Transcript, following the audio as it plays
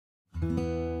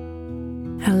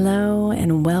Hello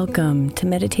and welcome to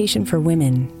Meditation for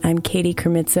Women. I'm Katie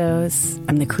Kremitzos.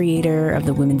 I'm the creator of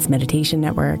the Women's Meditation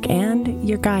Network and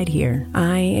your guide here.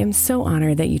 I am so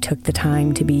honored that you took the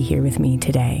time to be here with me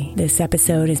today. This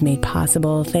episode is made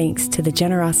possible thanks to the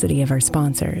generosity of our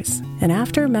sponsors. And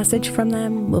after a message from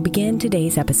them, we'll begin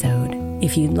today's episode.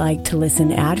 If you'd like to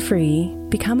listen ad-free,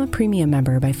 become a premium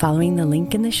member by following the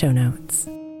link in the show notes.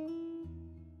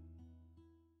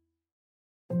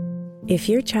 If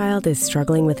your child is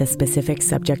struggling with a specific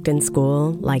subject in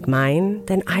school, like mine,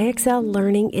 then IXL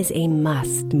Learning is a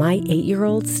must. My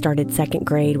 8-year-old started second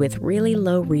grade with really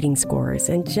low reading scores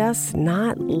and just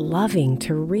not loving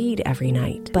to read every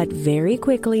night. But very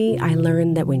quickly, I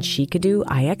learned that when she could do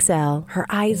IXL, her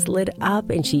eyes lit up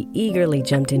and she eagerly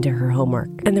jumped into her homework.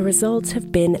 And the results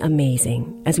have been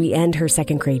amazing. As we end her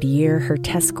second grade year, her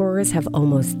test scores have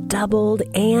almost doubled,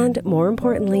 and more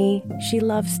importantly, she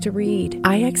loves to read.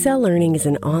 IXL Learning is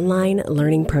an online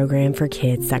learning program for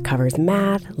kids that covers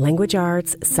math, language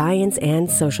arts, science, and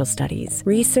social studies.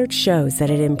 Research shows that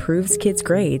it improves kids'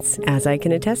 grades, as I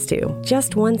can attest to.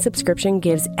 Just one subscription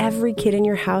gives every kid in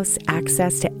your house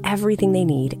access to everything they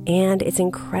need, and it's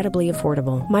incredibly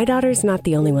affordable. My daughter's not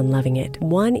the only one loving it.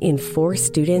 1 in 4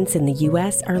 students in the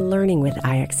U.S. are learning with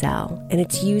IXL, and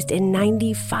it's used in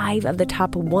 95 of the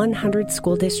top 100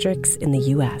 school districts in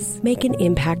the U.S. Make an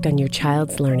impact on your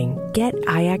child's learning. Get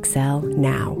IXL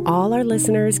now. All our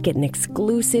listeners get an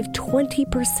exclusive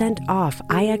 20% off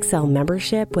IXL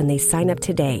membership when they sign up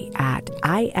today at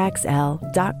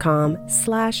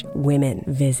IXL.com/women.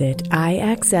 Visit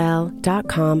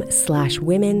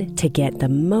IXL.com/women to get the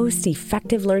most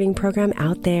effective learning program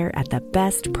out there at the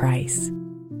best price.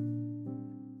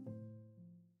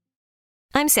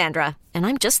 I'm Sandra, and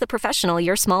I'm just the professional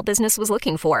your small business was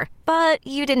looking for. But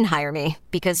you didn't hire me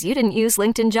because you didn't use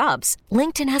LinkedIn Jobs.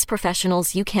 LinkedIn has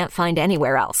professionals you can't find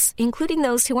anywhere else, including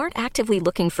those who aren't actively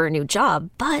looking for a new job,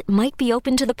 but might be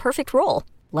open to the perfect role,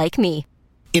 like me.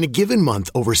 In a given month,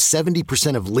 over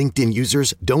 70% of LinkedIn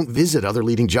users don't visit other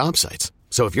leading job sites.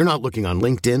 So if you're not looking on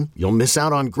LinkedIn, you'll miss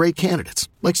out on great candidates,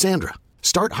 like Sandra.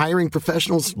 Start hiring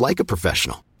professionals like a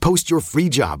professional. Post your free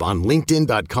job on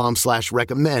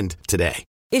linkedin.com/recommend today.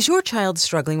 Is your child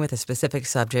struggling with a specific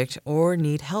subject or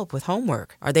need help with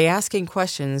homework? Are they asking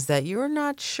questions that you're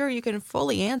not sure you can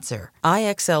fully answer?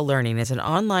 IXL Learning is an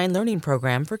online learning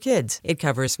program for kids. It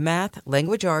covers math,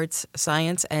 language arts,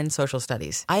 science, and social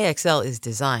studies. IXL is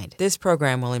designed. This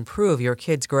program will improve your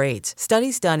kids' grades.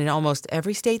 Studies done in almost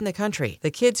every state in the country.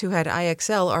 The kids who had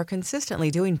IXL are consistently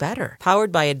doing better.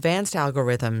 Powered by advanced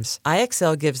algorithms,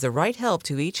 IXL gives the right help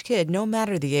to each kid no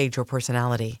matter the age or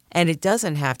personality. And it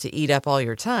doesn't have to eat up all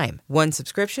your time. One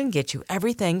subscription gets you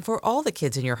everything for all the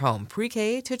kids in your home,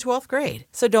 pre-K to 12th grade.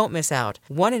 So don't miss out.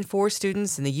 1 in 4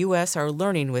 students in the U.S. are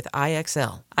learning with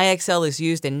IXL. IXL is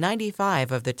used in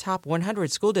 95 of the top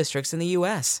 100 school districts in the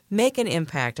U.S. Make an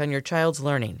impact on your child's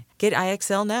learning. Get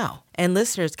IXL now. And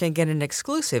listeners can get an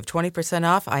exclusive 20%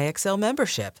 off IXL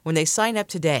membership when they sign up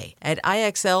today at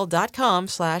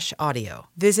IXL.com/audio.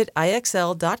 Visit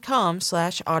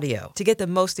IXL.com/audio to get the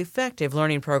most effective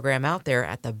learning program out there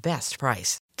at the best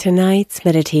price. Tonight's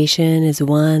meditation is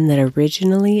one that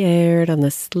originally aired on the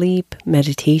Sleep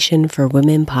Meditation for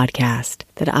Women podcast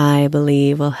that I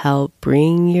believe will help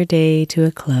bring your day to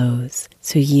a close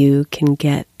so you can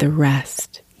get the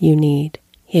rest you need.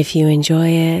 If you enjoy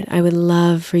it, I would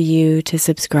love for you to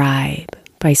subscribe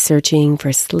by searching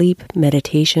for Sleep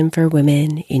Meditation for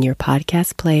Women in your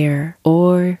podcast player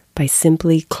or by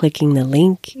simply clicking the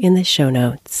link in the show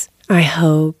notes. I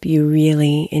hope you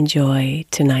really enjoy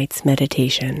tonight's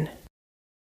meditation.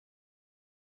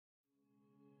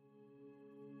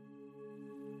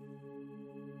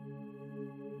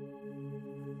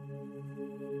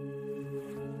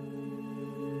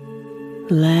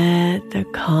 Let the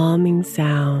calming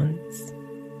sounds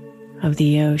of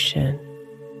the ocean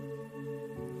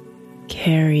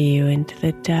carry you into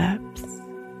the depths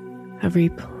of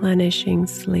replenishing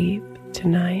sleep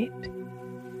tonight.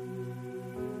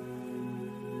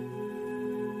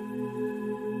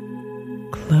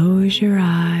 Close your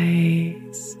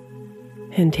eyes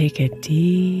and take a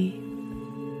deep,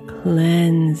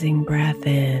 cleansing breath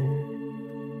in,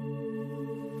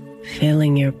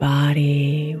 filling your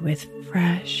body with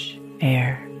fresh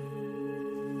air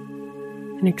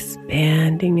and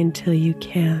expanding until you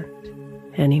can't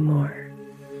anymore.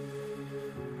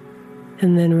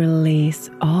 And then release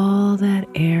all that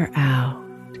air out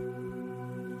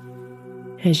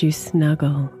as you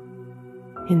snuggle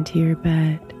into your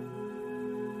bed.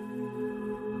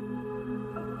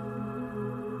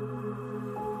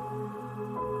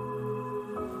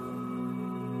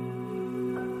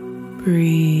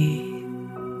 Breathe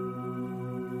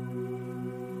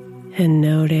and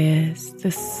notice the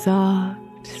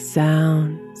soft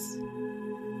sounds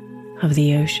of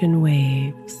the ocean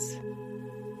waves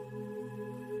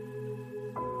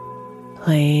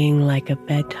playing like a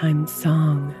bedtime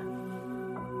song,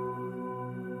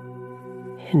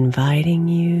 inviting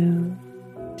you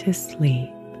to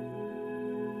sleep.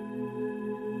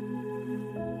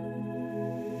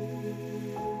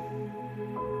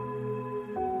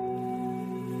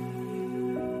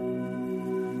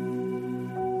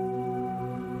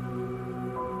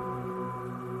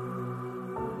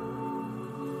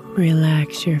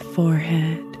 Relax your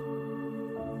forehead,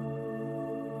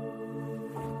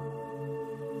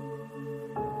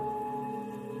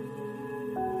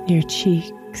 your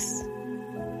cheeks,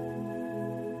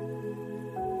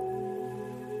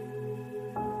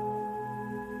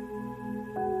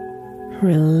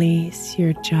 release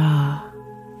your jaw,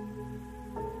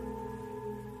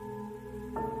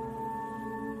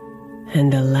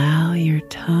 and allow your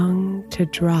tongue to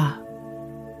drop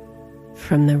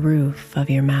from the roof of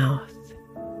your mouth.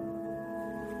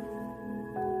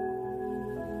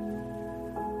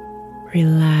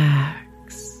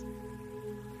 Relax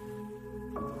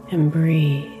and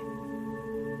breathe.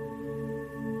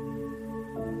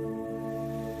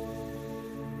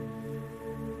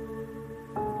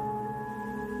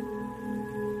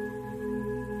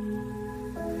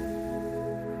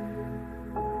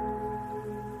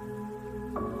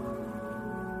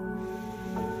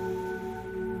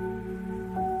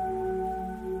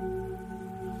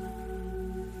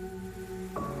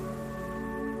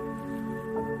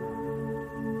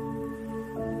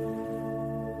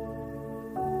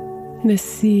 The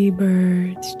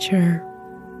seabirds chirp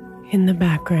in the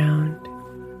background,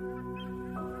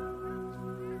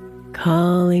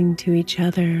 calling to each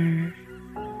other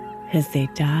as they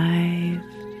dive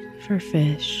for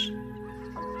fish.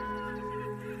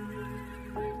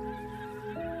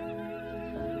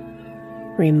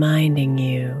 Reminding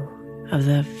you of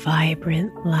the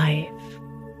vibrant life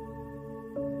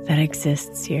that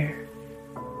exists here.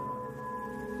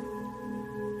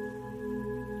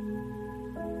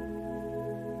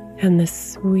 And the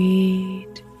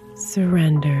sweet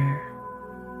surrender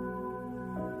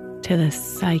to the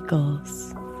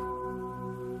cycles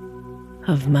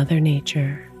of Mother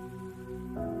Nature.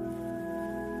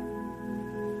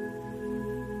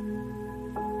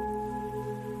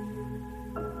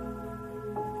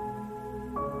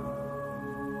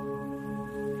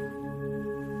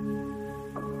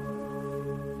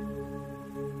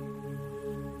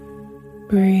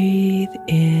 Breathe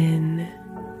in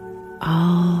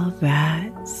all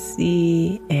that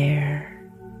sea air.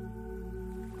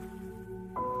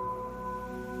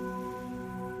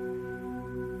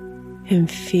 And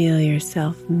feel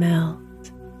yourself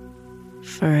melt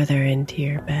further into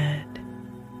your bed.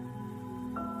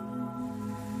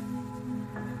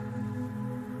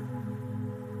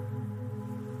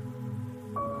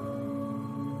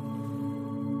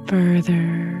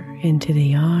 Further into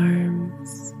the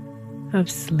arms of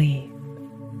sleep.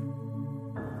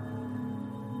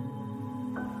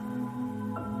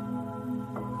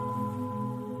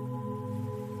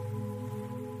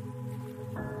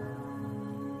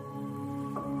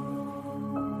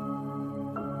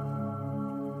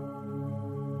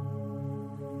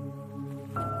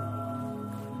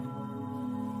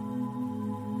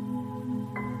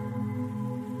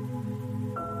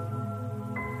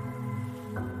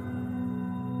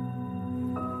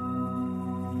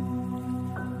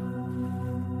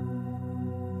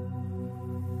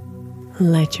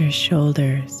 Let your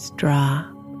shoulders drop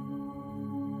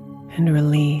and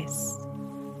release.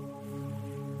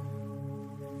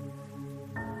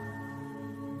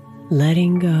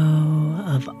 Letting go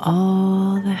of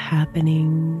all the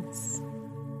happenings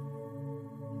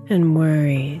and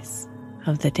worries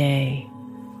of the day.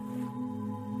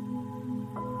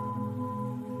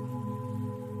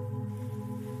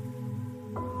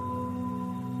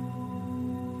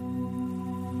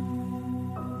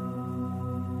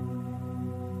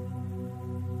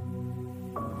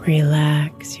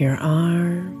 Relax your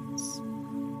arms,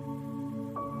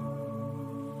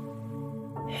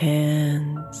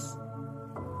 hands,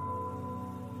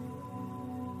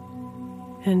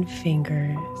 and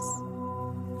fingers.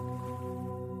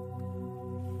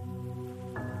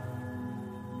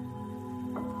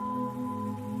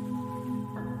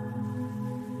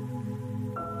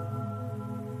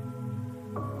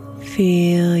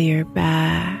 Feel your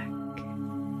back,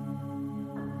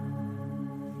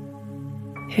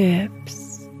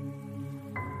 hips,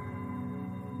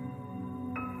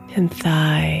 and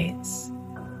thighs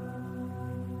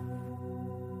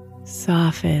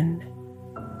soften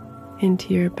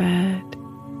into your bed.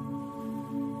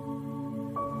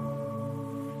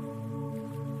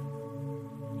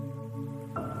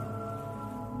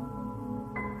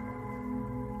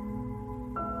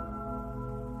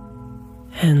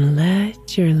 And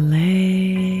let your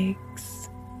legs,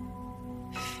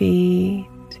 feet,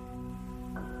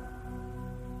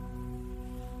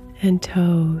 and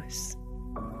toes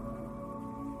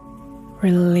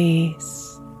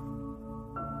release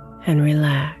and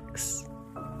relax.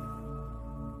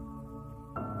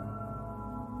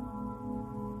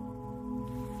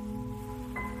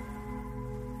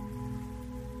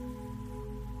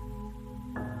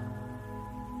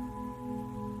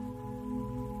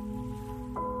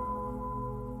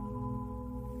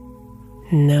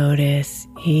 Notice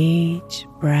each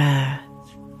breath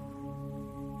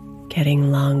getting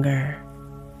longer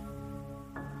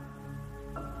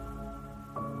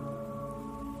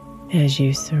as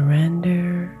you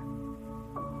surrender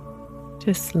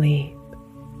to sleep.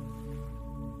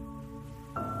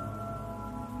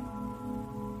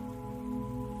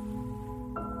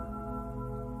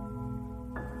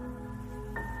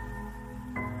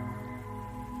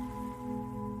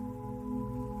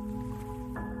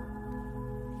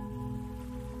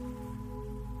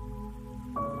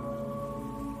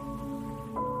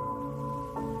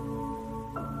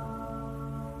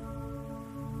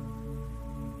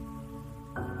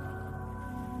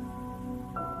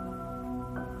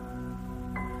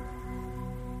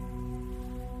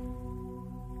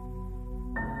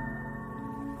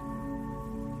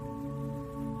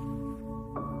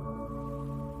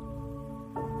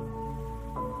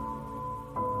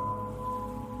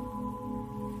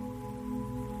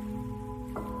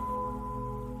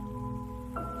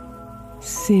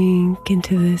 Sink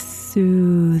into the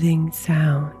soothing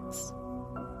sounds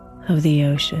of the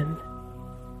ocean.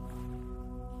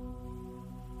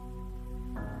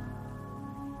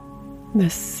 The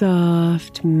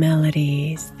soft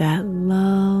melodies that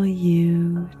lull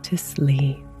you to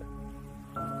sleep.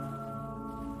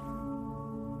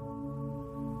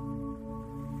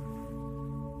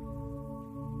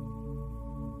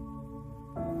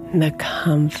 The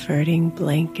comforting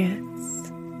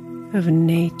blankets of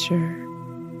nature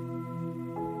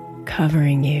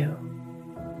covering you.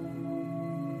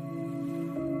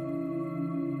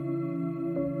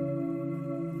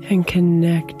 And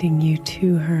connecting you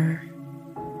to her.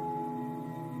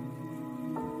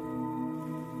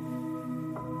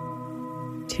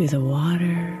 To the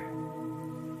water.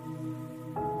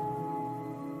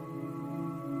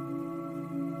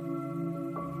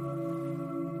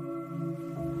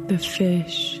 The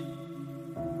fish.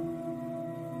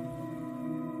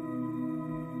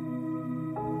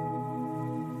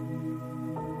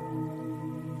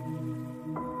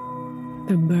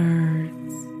 The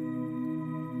birds.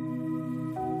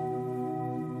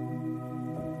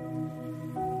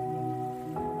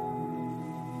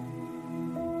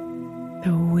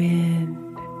 The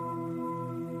wind.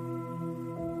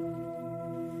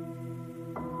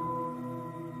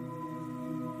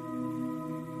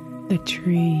 The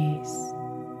trees.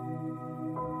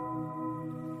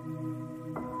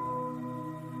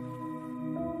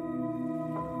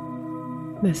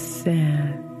 The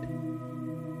sand.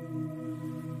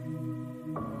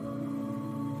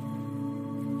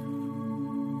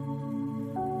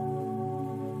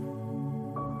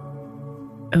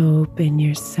 Open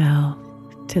yourself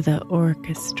to the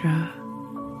orchestra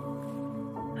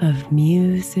of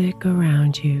music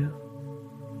around you.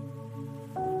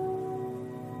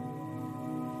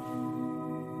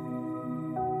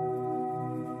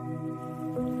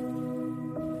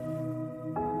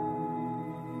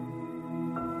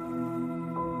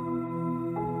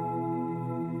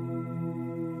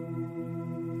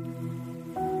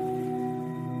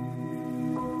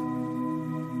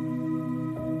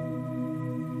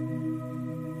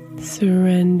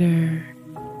 Surrender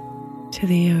to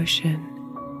the ocean,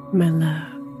 my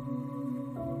love,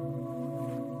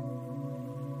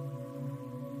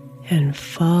 and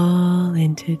fall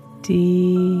into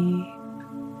deep,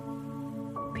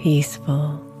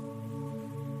 peaceful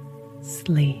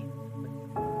sleep.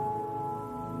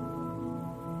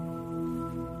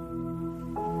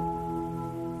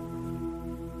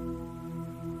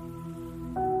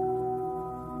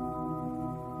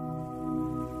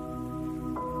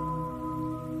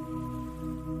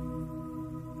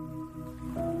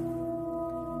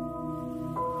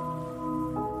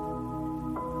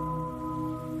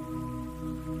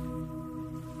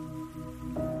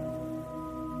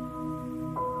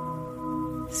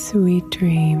 Sweet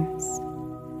dreams,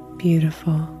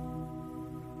 beautiful.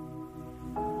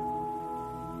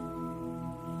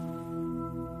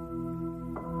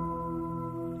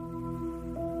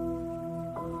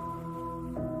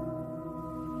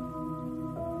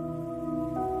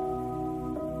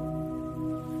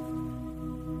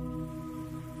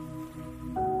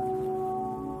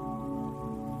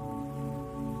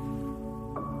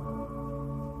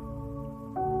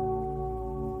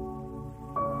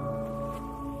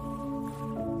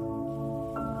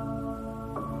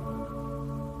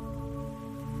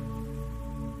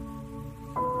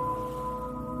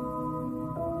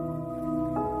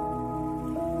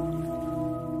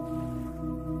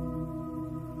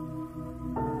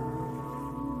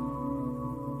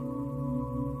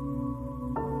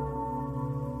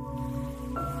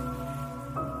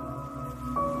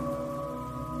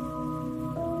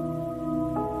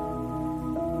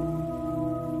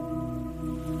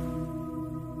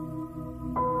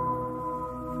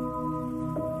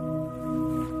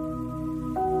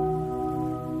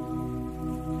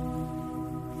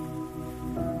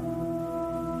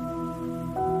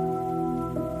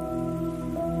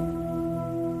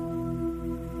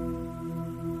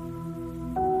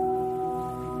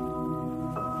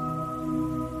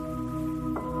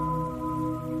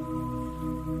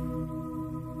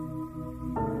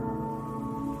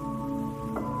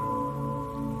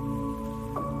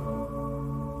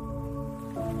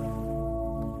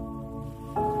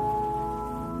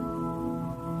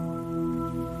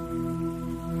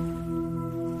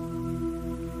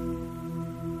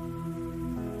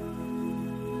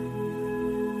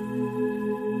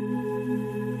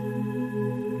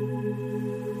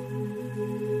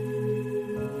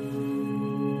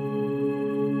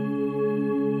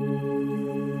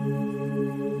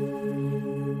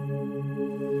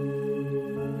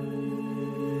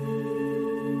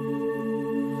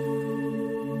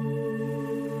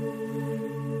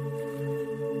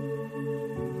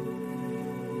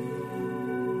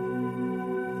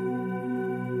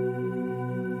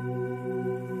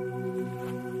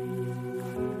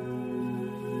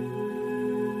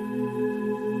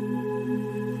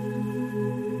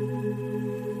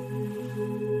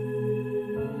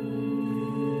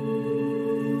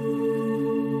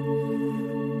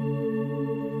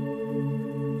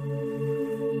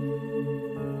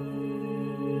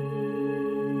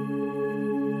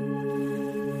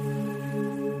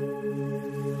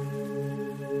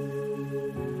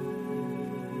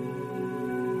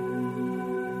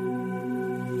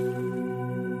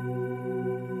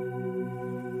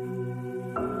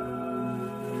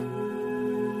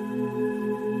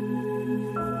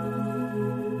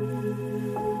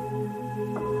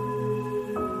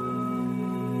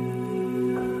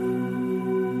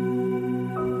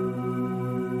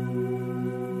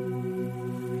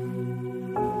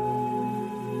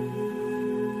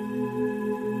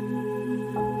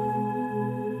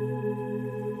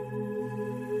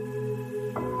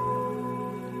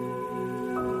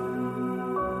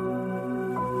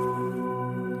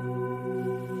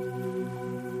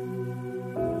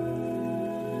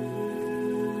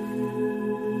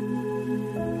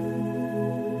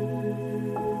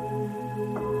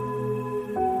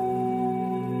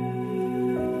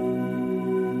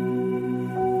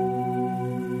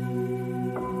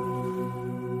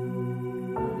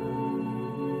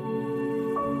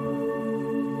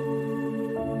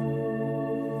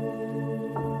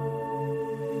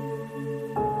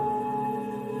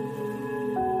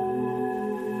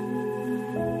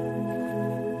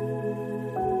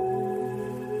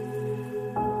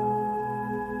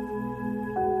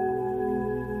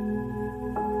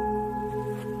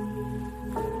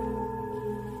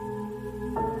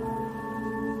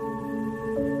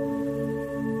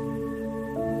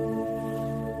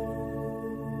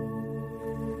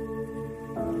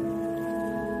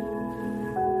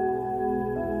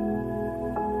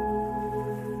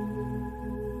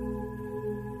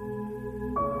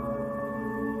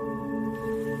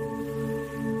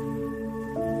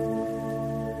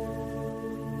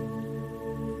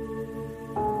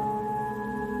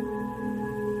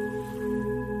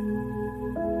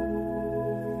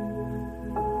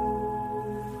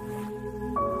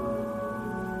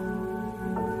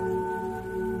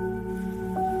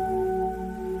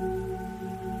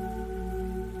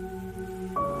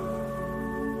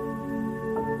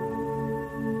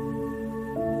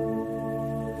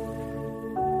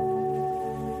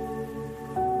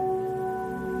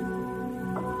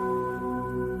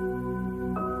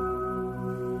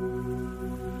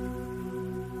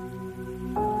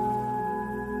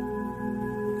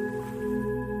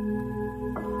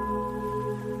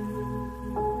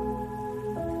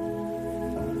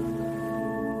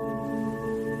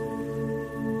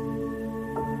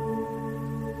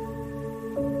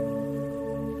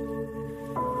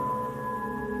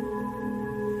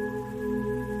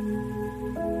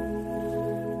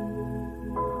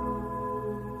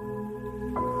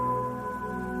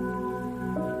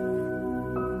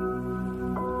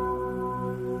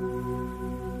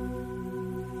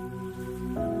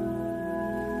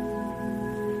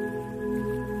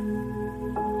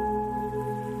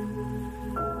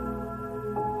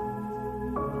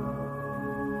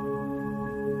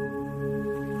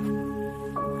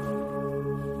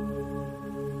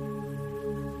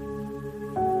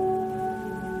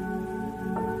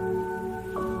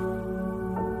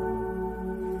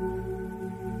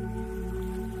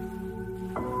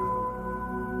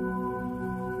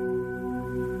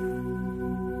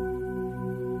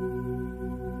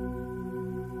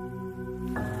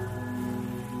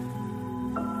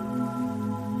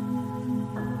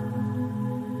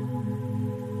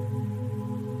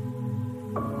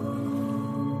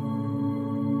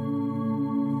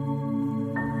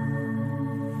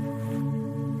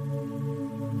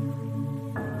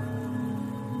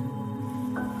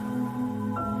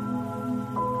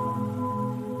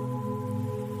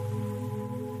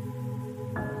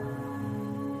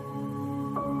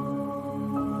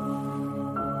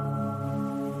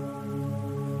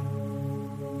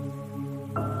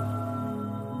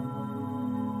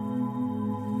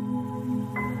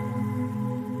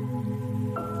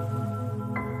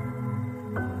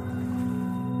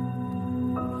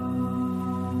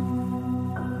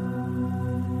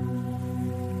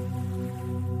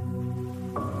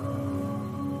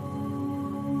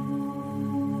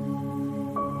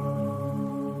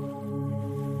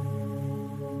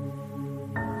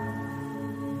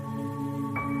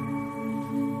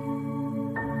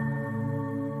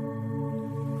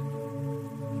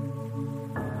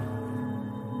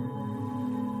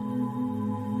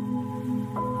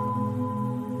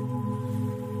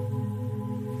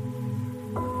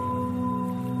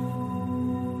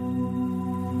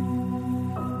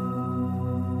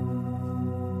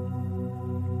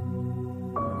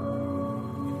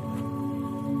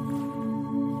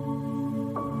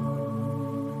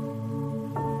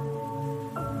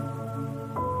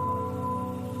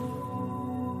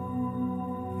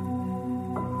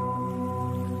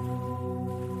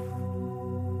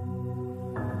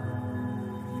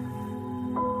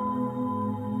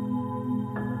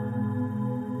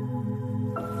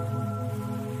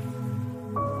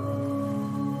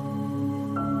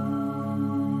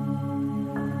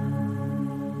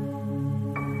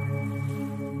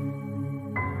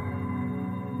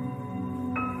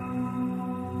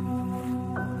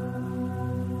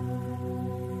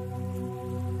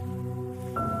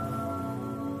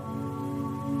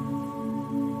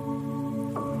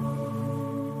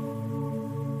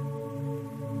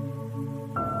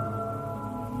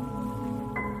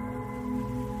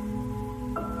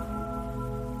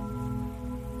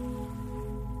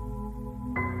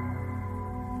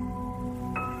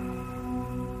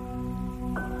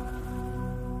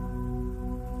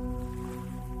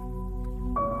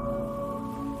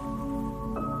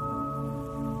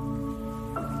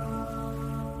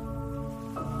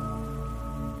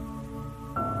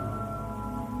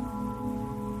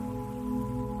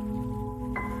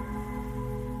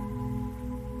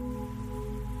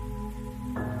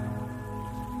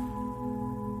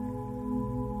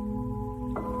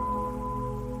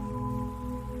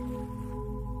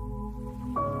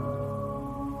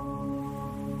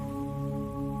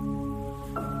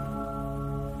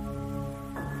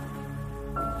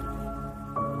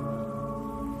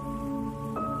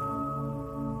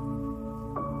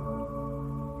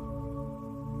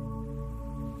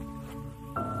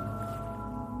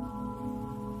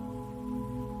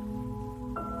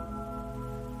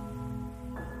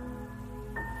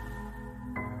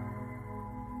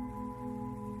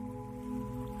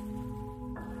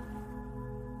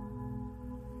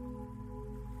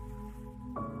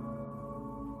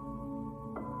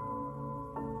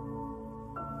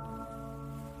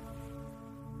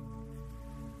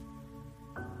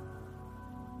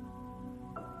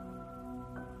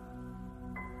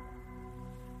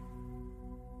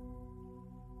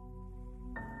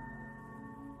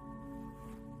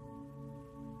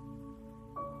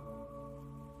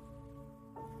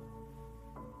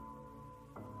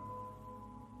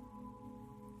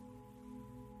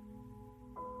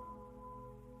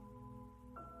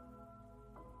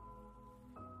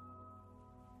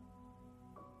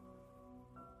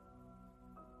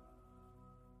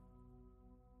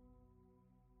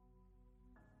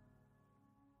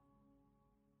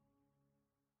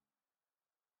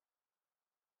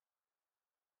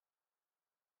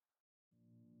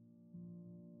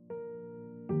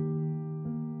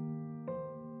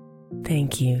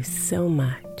 Thank you so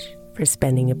much for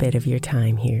spending a bit of your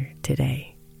time here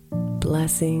today.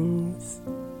 Blessings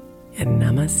and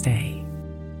namaste.